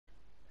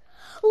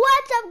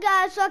What's up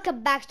guys,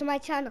 welcome back to my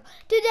channel.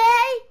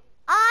 Today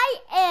I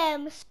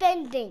am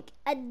spending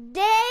a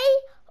day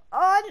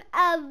on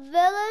a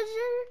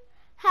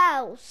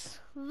houses.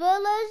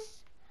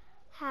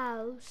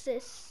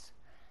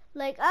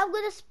 Like I'm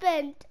gonna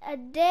spend a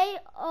day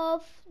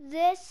of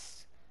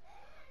this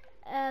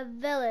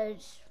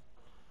village.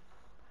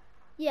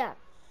 Yeah,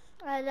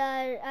 and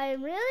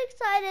I'm really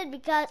excited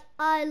because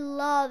I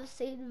love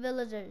seeing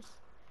villagers.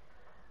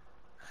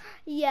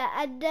 Yeah,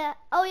 and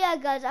oh yeah,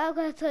 guys, I'm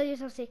gonna tell you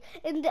something.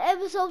 In the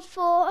episode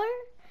 4,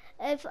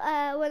 if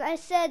when I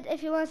said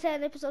if you want to say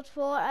an episode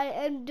 4, I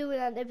am doing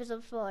an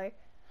episode 4.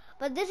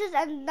 But this is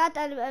not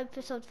an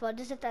episode 4.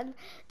 This is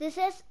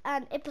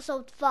an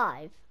episode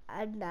 5.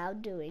 I'm now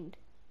doing.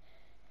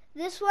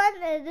 This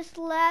one, this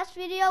last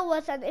video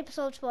was an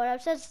episode 4. I'm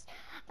just,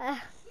 I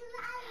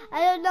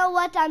don't know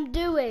what I'm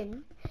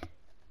doing.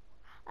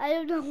 I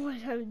don't know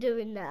what I'm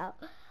doing now.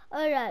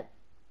 All right.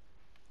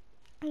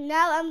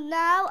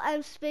 Now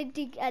I'm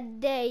spending a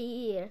day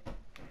here.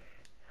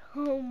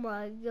 Oh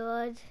my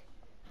god.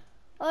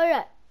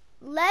 Alright,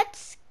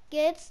 let's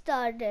get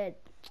started.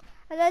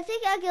 And I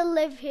think I can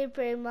live here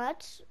pretty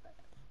much.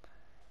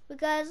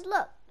 Because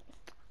look,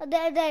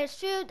 there's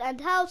food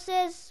and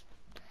houses.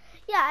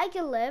 Yeah, I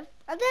can live.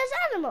 And there's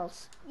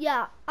animals.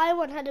 Yeah, I'm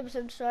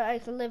 100% sure I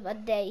can live a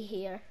day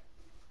here.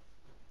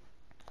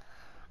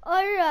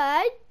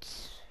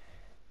 Alright.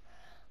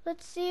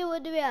 Let's see,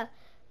 what do we have?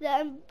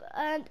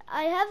 And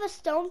I have a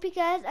stone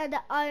pickaxe and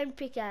an iron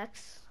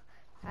pickaxe.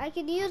 I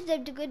can use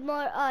them to get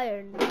more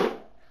iron.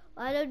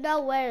 I don't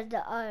know where's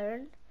the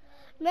iron.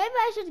 Maybe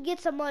I should get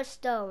some more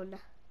stone.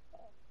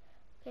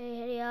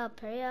 Okay, hurry up,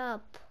 hurry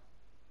up.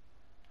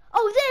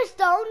 Oh, there's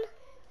stone!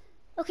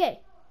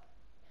 Okay.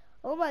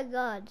 Oh my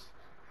god.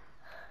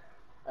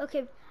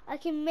 Okay, I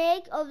can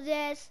make of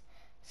this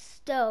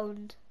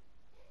stone.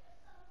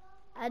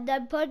 And the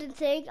important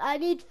thing, I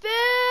need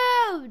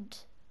food!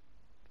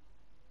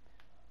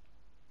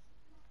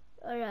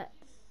 Alright.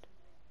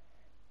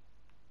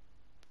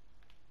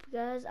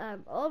 Because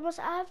I'm almost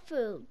out of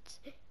food.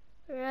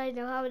 Right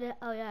now,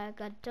 oh yeah, I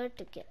got dirt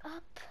to get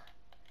up.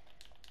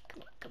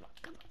 Come on.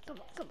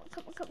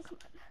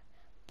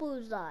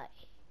 Bullseye.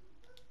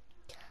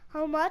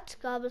 How much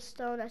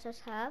cobblestone I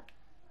just have?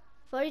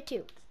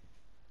 42.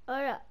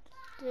 Alright,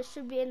 this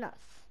should be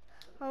enough.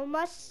 How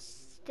much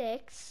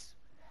sticks?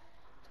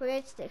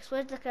 28 sticks.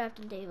 Where's the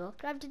crafting table?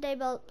 Crafting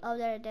table, oh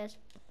there it is.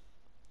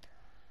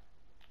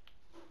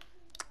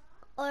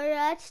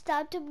 Alright, it's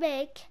time to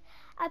make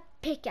a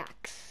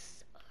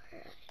pickaxe.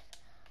 Alright,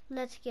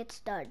 let's get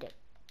started.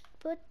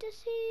 Put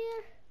this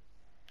here,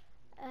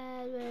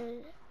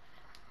 and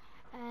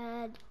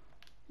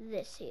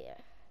this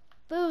here.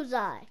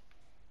 Bullseye,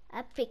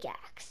 a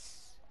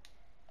pickaxe.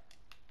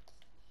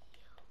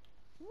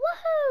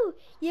 Woohoo!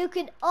 You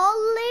can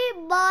only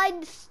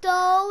mine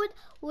stone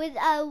with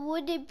a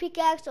wooden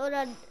pickaxe or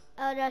a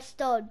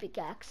stone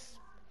pickaxe.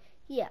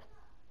 Yeah.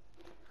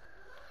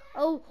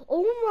 Oh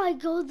my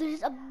god,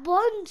 there's a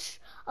bunch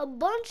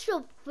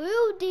of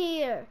food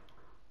here.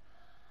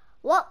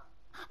 What?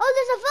 Oh,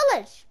 there's a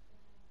village.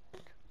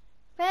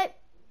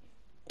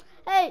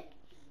 Hey,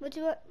 what do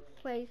you want?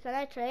 Wait, can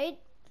I trade?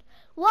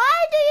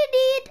 Why do you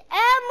need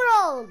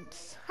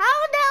emeralds?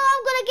 How the hell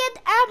I'm gonna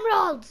get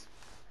emeralds?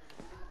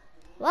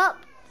 Well,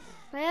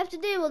 I have to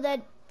deal with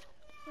it.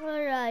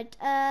 Alright,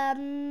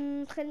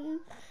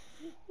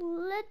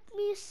 let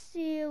me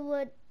see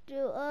what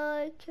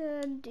I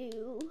can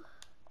do.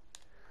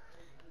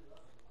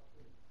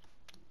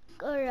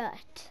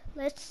 Alright,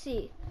 let's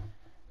see.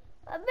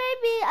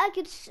 Maybe I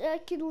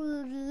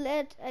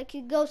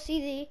could go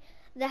see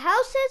the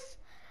houses.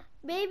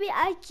 Maybe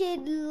I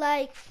could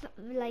like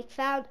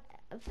found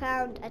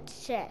a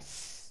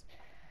chest.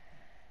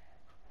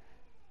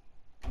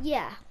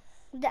 Yeah,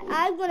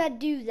 I'm gonna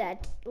do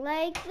that.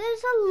 Like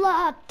there's a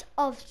lot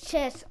of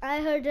chests.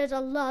 I heard there's a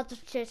lot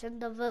of chests in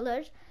the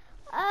village.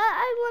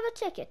 I wanna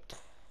check it.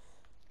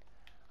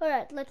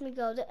 Alright, let me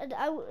go.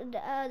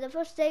 The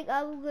first thing,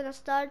 I'm gonna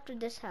start with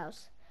this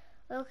house.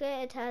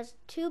 Okay, it has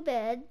 2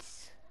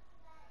 beds.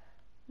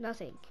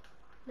 Nothing.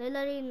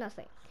 Literally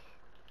nothing.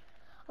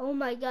 Oh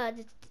my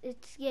god,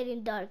 it's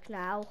getting dark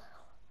now.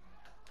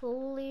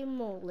 Holy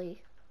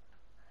moly.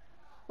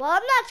 Well,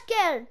 I'm not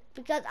scared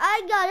because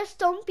I got a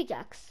stone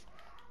pickaxe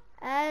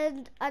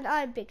and an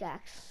iron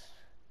pickaxe.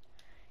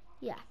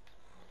 Yeah.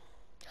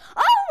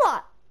 Oh,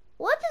 what?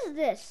 What is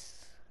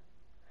this?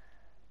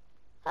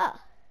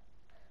 Oh.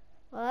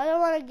 Well, I don't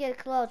want to get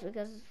close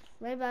because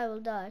maybe I will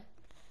die.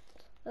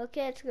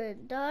 Okay, it's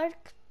getting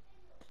dark.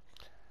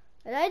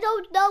 And I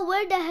don't know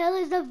where the hell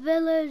is the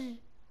village.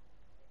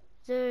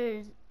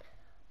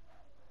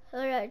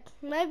 Alright,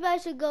 maybe I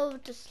should go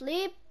to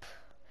sleep.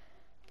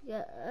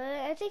 Yeah,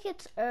 I think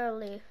it's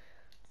early.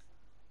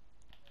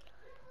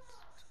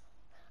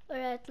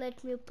 Alright,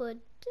 let me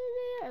put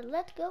there.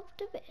 Let's go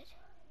to bed.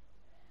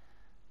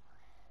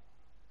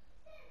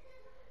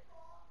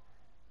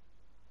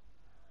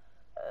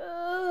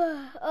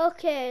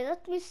 Okay,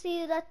 let me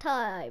see the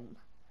time.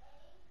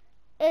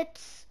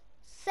 It's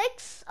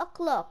 6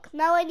 o'clock.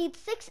 Now I need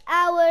 6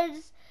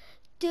 hours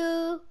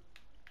to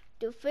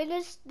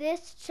finish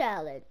this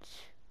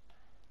challenge.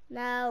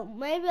 Now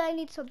maybe I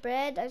need some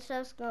bread. I'm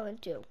just going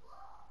to.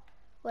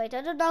 Wait,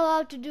 I don't know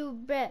how to do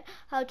bread.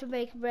 How to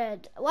make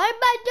bread? What am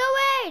I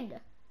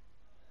doing?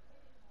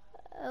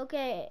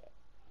 Okay,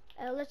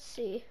 let's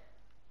see.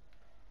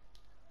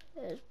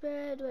 There's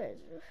bread. Where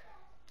is it?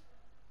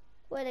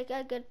 Wait, I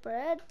can't get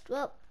bread.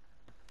 Well,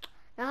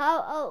 now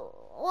how? Oh,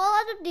 well,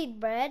 I don't need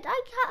bread.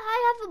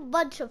 I have a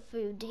bunch of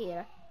food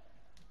here.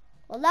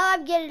 Well, now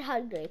I'm getting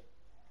hungry.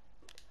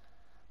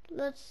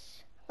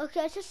 Let's.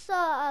 Okay, I just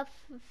saw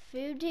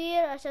food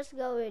here. I just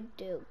going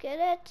to get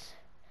it.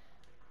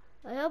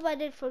 I hope I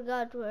didn't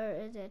forget where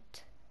is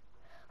it.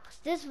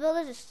 This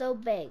village is so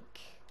big.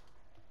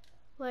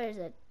 Where is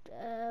it?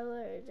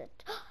 Where is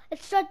it?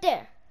 It's right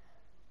there.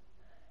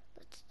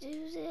 Let's do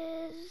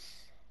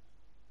this.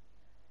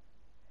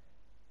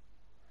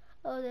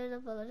 Oh, there's a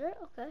villager.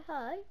 Okay,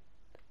 hi.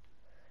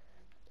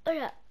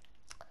 Alright.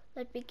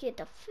 Let me get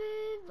the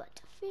food. What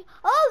the food?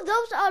 Oh,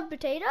 those are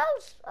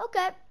potatoes?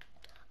 Okay.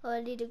 Oh,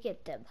 I need to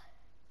get them.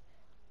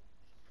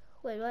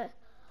 Wait, what?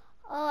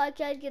 Oh, I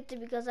can't get them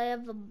because I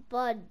have a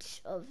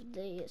bunch of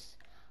these.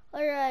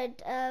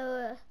 Alright,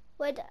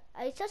 wait,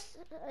 I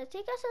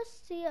think I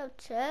just see a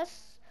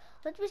chest.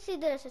 Let me see,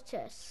 there's a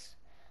chest.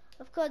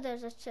 Of course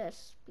there's a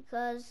chest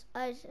because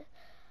I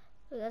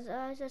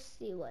just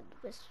see one.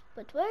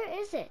 But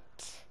where is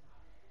it?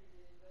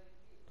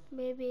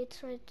 Maybe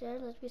it's right there.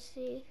 Let me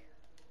see.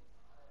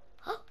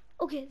 Oh,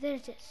 okay, there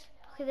it is.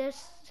 Okay,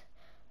 there's.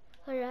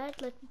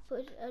 Alright, let me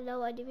put.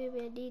 No,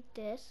 maybe I need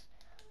this.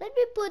 Let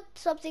me put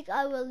something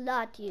I will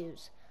not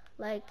use.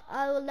 Like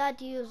I will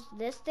not use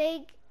this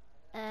thing,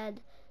 and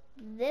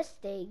this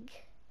thing,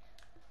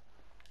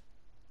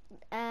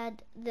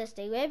 and this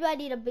thing. Maybe I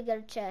need a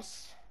bigger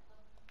chest,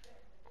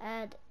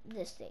 and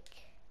this thing,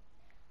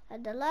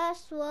 and the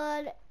last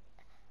one,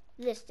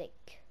 this thing.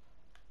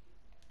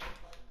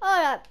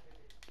 Alright,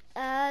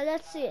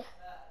 let's see.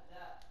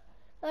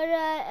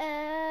 Alright,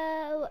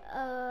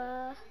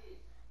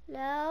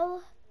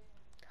 now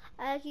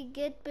I can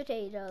get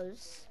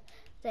potatoes.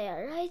 They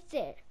are right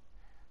there.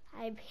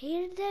 I'm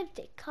hearing them.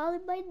 They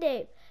calling my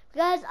name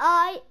because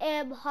I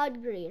am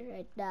hungry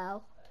right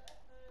now.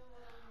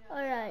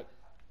 Alright,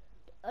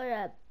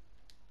 alright.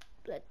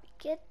 Let me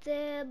get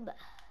them.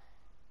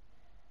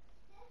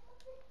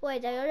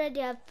 Wait, I already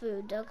have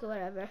food. Okay,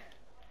 whatever.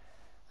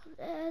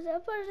 The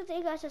important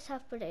thing, I just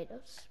have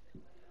potatoes.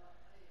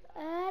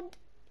 And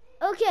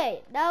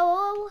okay,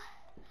 now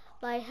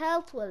my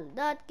health will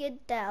not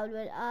get down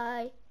when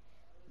I.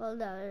 Well,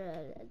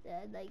 no,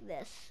 like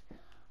this.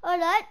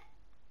 Alright,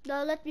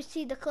 now let me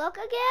see the clock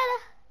again.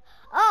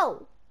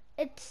 Oh,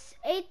 it's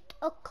 8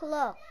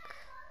 o'clock.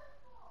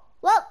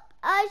 Well,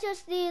 I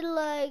just need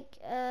like,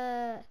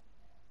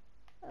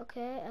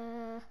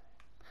 okay,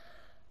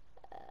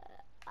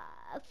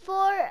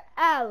 4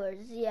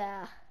 hours,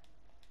 yeah.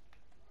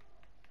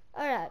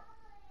 Alright,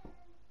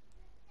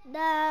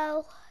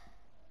 now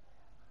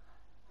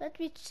let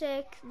me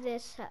check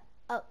this.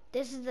 Oh,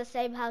 this is the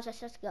same house I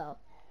just go.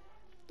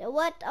 Then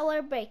what? I want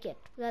to break it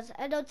because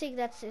I don't think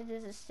this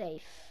is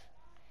safe.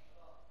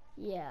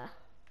 Yeah.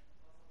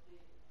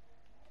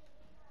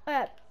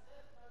 Alright.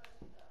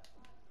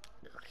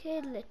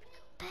 Okay, let me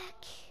go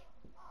back.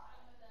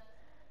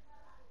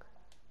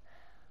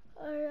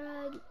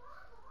 Alright.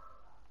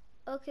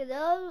 Okay,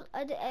 those.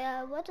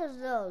 What are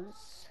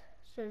those?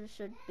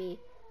 Should be.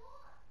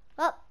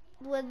 Oh,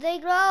 when they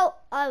grow,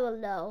 I will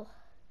know.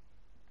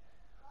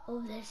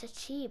 Oh, there's a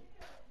sheep.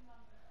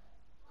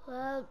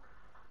 Well,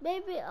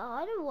 maybe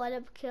I don't want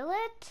to kill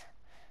it.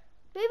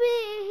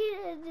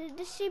 Maybe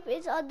the sheep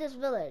is on this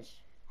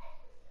village.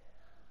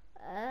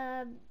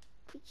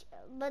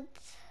 But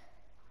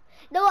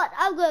you know what?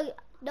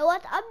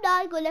 I'm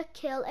not gonna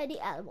kill any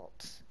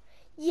animals.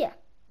 Yeah,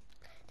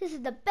 this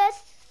is the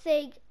best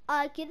thing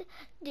I can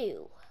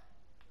do.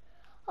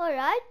 All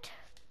right,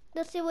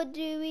 let's see what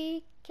do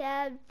we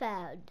can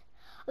found.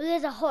 Oh,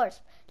 there's a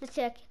horse. Let's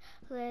check.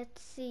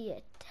 Let's see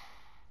it.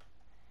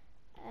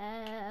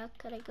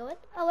 Can I go in?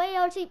 Oh wait,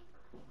 I see.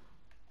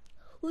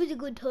 Who's a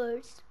good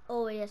horse?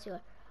 Oh yes, you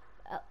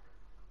are.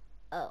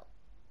 Oh,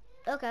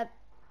 okay.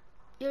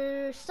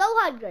 You're so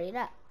hungry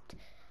now.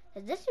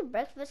 Is this your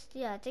breakfast?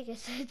 Yeah, I think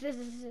it's this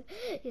is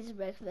his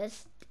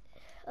breakfast.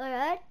 All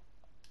right.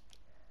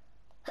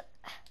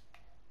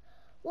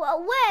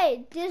 Well,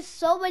 wait. There's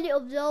so many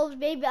of those.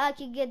 Maybe I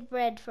can get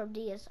bread from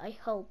these. I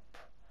hope.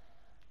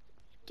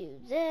 Do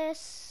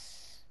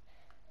this.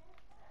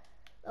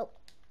 Oh,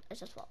 I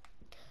just fall.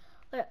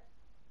 All right.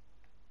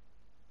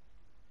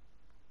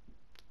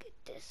 Get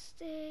this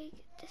thing.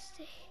 Get this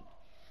thing.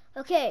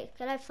 Okay.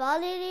 Can I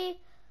finally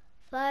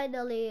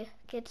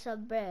get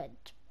some bread,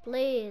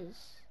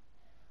 please?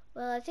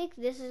 Well, I think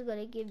this is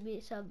gonna give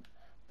me some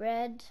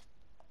bread.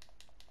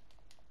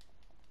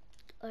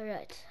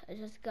 Alright, I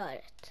just got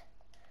it.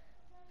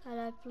 Can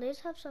I please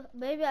have some?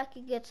 Maybe I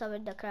can get some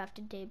in the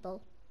crafting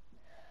table.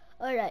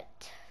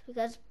 Alright,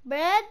 because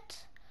bread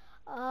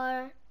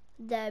are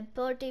the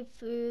important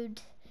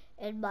food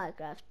in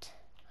Minecraft.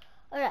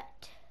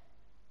 Alright.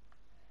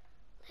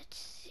 Let's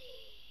see.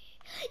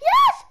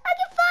 Yes! I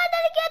can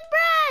finally get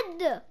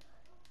bread!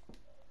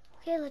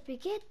 Okay, let me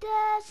get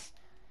this.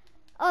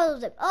 All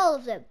of them, all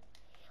of them.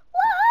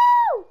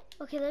 Woohoo!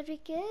 Okay, let me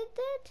get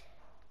it.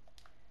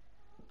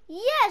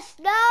 Yes,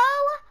 now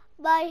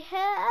my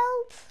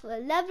health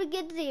will never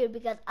get zero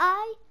because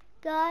I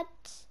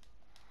got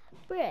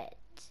bread.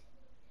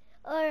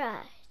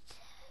 Alright.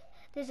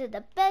 This is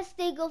the best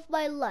thing of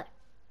my life.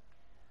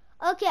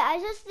 Okay, I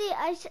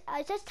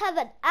just have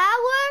an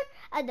hour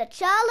and the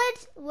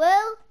challenge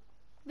will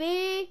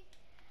be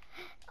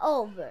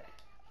over.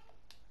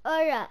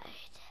 Alright.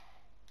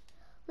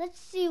 Let's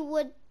see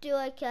what do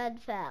I can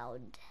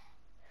found.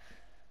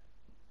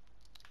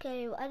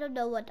 Okay, I don't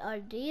know what are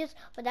these,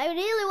 but I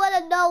really want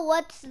to know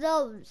what's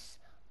those.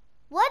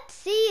 What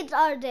seeds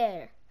are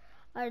there?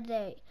 Are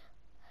they?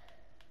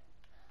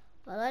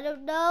 Well, I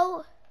don't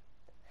know.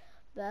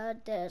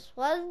 But there's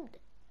one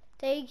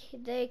thing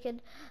they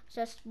can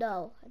just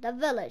know. The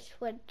village.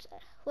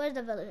 Where's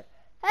the villager?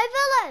 Hey,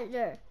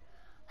 villager!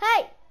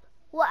 Hey!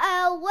 What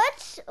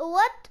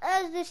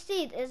is this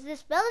seed? Is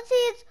this melon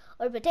seeds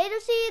or potato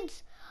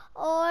seeds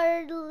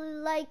or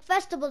like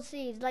vegetable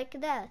seeds like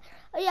that?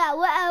 Oh, yeah.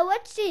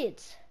 What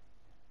seeds?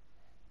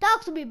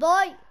 Talk to me,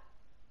 boy.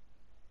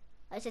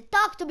 I said,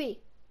 talk to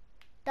me.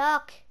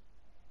 Talk.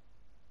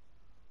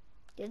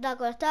 He's not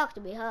gonna talk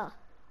to me, huh?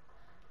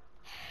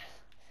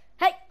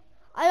 Hey,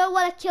 I don't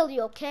want to kill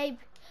you, okay?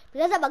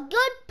 Because I'm a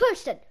good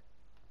person.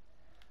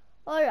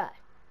 Alright,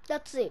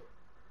 let's see.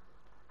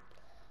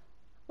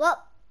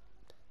 Well,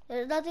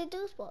 there's nothing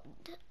to spawn.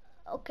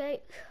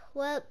 Okay,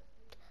 well,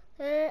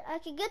 I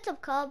can get some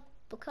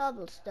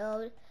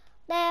cobblestone.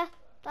 Nah,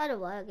 I don't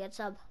want to get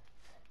some.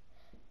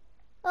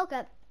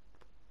 Okay,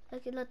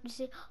 okay, let me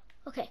see.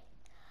 Okay.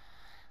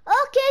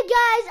 Okay,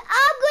 guys,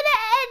 I'm gonna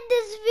end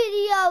this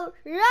video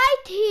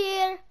right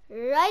here,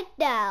 right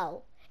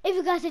now. If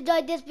you guys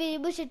enjoyed this video,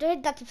 be sure to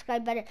hit that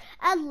subscribe button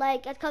and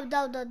like and comment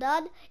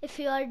down if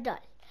you are done.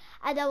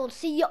 And I will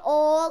see you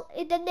all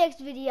in the next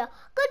video.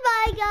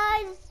 Goodbye,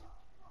 guys.